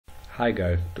Hi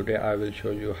guys, today I will show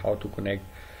you how to connect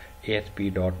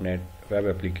ASP.NET web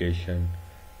application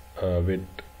with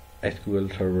SQL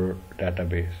Server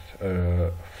database.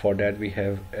 For that we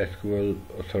have SQL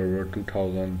Server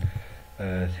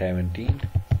 2017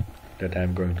 that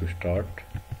I'm going to start,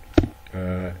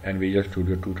 and Visual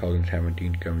Studio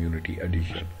 2017 Community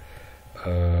Edition.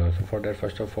 So for that,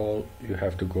 first of all, you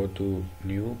have to go to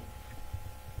new,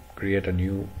 create a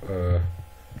new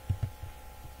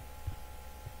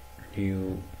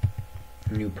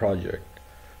new project.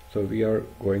 So we are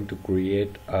going to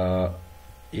create a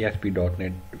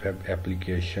ASP.NET web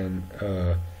application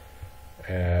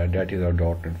that is our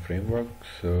 .NET framework.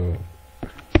 So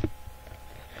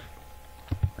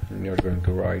we are going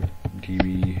to write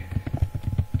db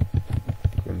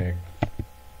connect.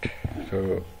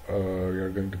 So we are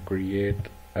going to create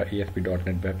a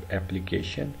ASP.NET web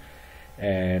application,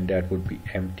 and that would be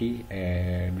empty,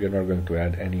 and we are not going to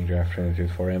add any references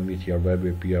for MVC or web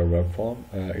API or web form.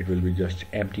 It will be just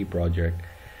empty project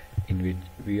in which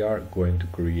we are going to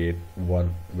create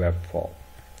one web form.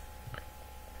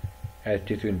 As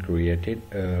this been created,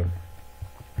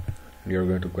 we are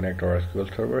going to connect our SQL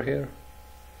Server here,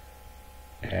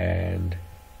 and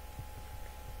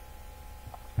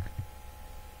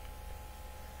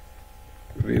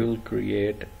we will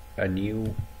create a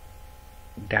new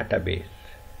database.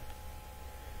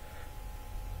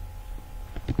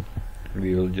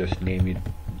 We will just name it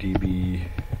db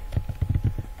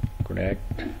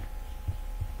connect.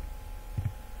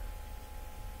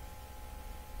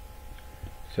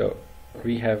 So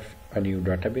we have a new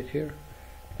database here.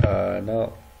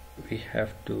 Now we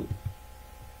have to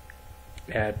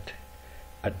add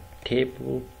a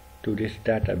table to this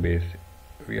database.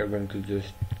 We are going to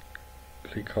just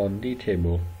click on the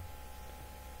table,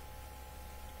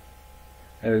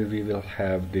 and we will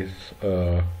have this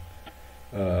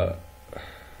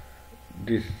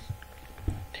this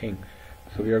thing.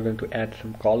 So we are going to add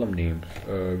some column names.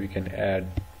 We can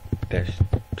add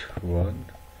test1.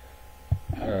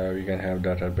 We can have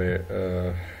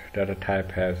database data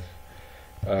type has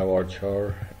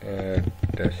varchar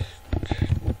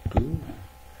test2,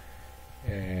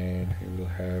 and we will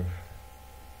have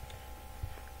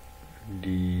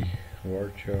the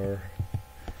varchar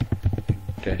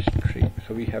test3.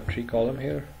 So we have three column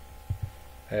here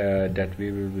that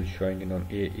we will be showing in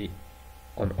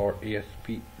on our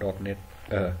ASP.NET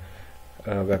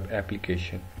web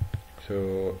application.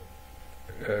 So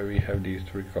we have these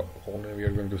three columns. We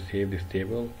are going to save this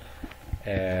table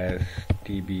as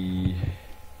db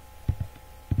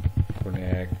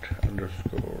connect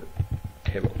underscore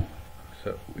table.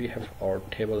 So we have our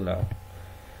table now,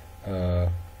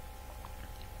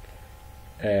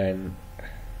 and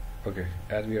okay,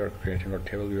 as we are creating our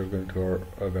table, we are going to our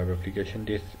web application.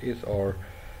 This is our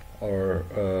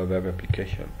web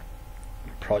application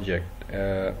project.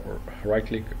 Right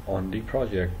click on the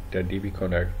project, that db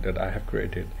connect that I have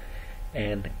created,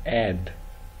 and add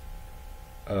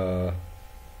a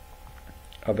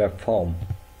web form,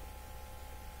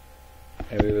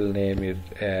 and we will name it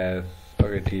as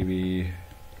db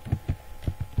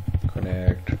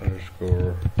connect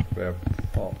underscore web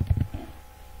form.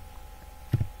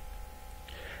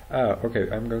 Okay,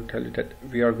 I'm going to tell you that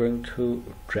we are going to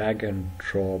drag and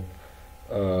drop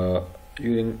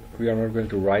we are not going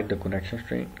to write the connection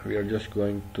string. We are just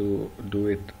going to do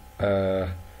it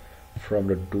from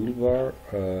the toolbar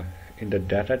in the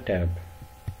data tab.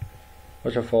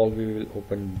 First of all, we will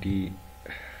open the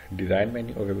design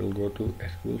menu. Okay, we'll go to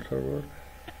SQL Server,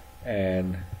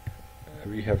 and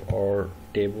we have our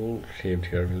table saved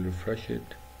here. We'll refresh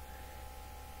it,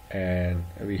 and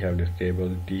we have this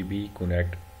table db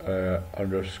connect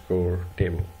underscore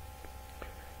table.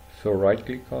 So right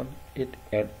click on it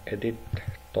and edit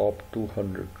top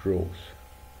 200 rows.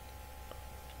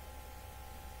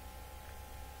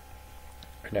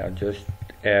 Now just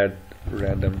add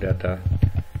random data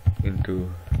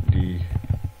into the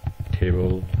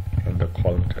table and the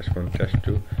column test1,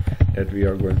 test2 that we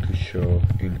are going to show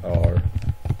in our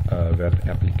web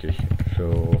application.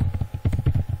 So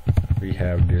we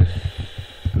have this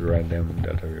random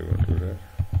data. We are going to do that.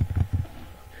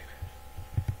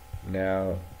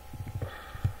 Now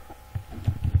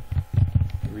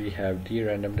we have the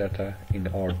random data in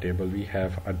our table. We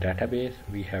have a database,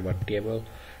 we have a table.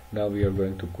 Now we are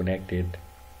going to connect it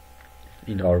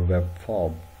in our web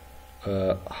form.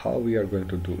 How we are going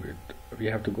to do it? We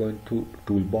have to go into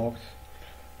toolbox.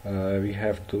 We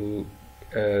have to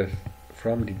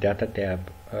from the data tab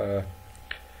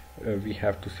we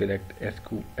have to select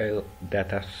SQL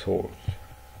data source.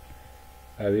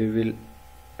 We will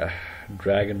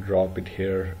drag and drop it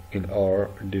here in our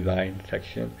design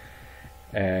section,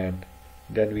 and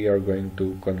then we are going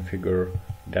to configure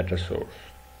data source.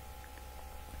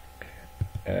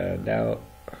 Now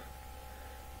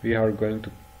we are going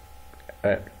to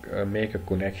make a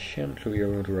connection, so we are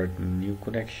going to write a new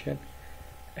connection,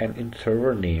 and in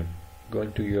server name,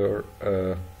 going to your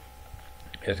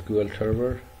SQL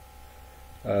Server,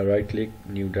 right click,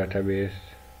 new database.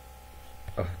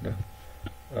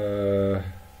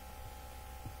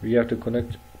 We have to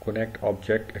connect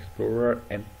Object Explorer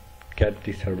and get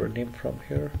the server name from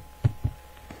here.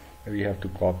 We have to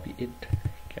copy it,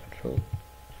 cancel,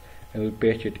 and we'll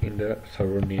paste it in the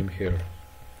server name here.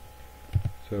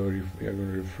 So we are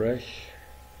going to refresh,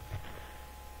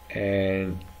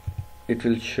 and it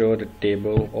will show the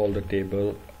table, all the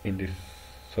table in this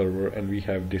server, and we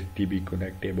have this DB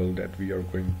connect table that we are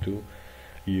going to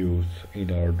use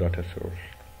in our data source.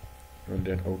 And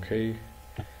then OK,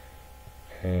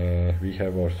 we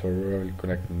have our server. We'll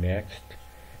connect next,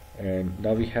 and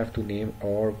now we have to name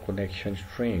our connection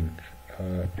string.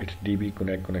 It's DB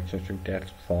connect connection string.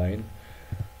 That's fine.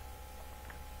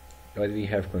 While we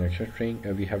have connection string,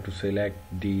 we have to select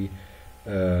the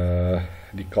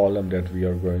column that we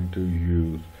are going to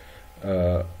use.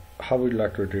 How would you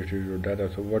like to retrieve your data?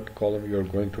 So what column you are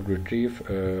going to retrieve?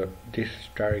 This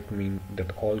static means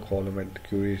that all column and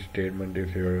query statement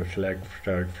is here select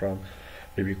static from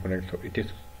DB connect. So it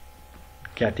is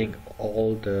getting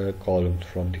all the columns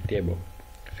from the table.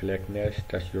 Select next,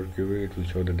 that's your query, it will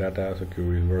show the data. So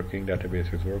query is working,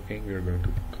 database is working. We are going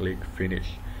to click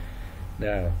finish.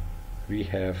 Now we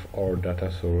have our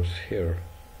data source here.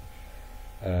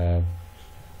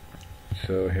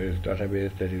 So here's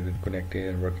database that is connected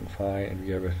and working fine, and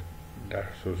we have a data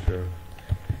source here.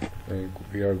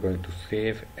 We are going to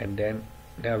save, and then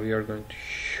now we are going to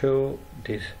show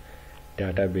this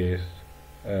database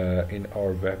in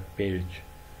our web page.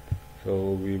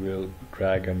 So we will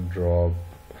drag and drop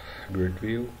grid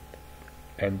view,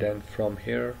 and then from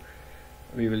here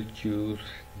we will choose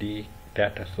the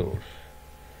data source,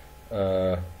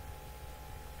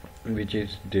 which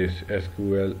is this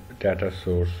SQL data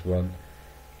source one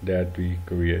that we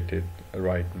created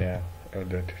right now,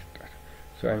 and that is that.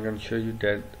 So I'm going to show you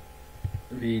that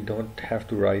we don't have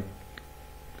to write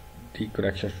the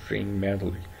connection string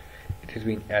manually. It has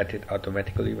been added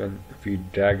automatically when we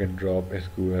drag and drop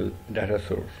SQL data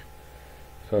source.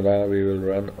 So now we will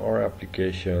run our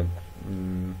application.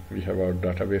 We have our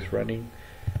database running.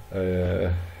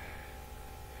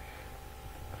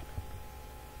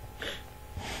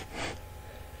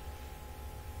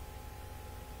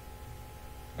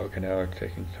 Okay, now it's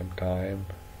taking some time.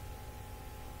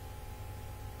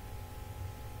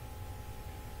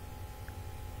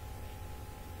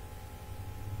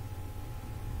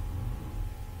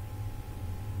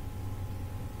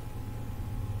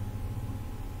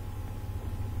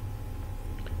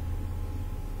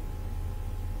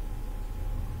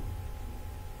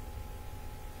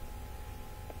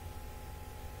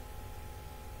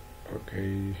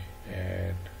 Okay,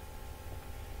 and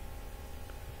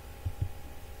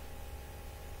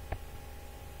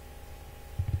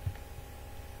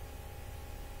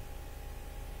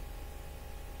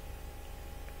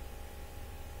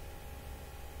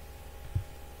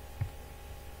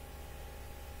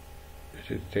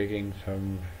this is taking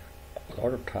a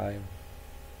lot of time.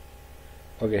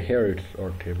 Okay, here it's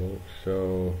our table.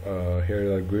 So here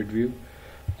is a grid view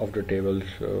of the table.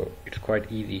 So it's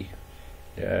quite easy.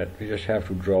 That we just have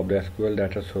to drop the SQL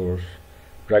data source,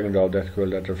 drag and drop the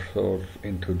SQL data source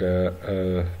into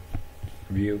the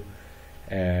view,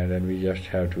 and then we just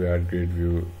have to add grid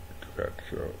view to that.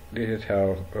 So this is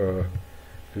how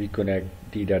we connect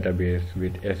the database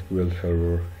with SQL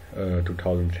Server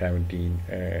 2017,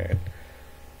 and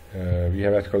we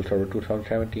have SQL Server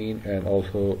 2017 and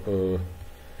also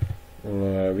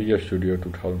Visual Studio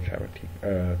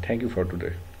 2017. Thank you for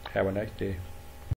today. Have a nice day.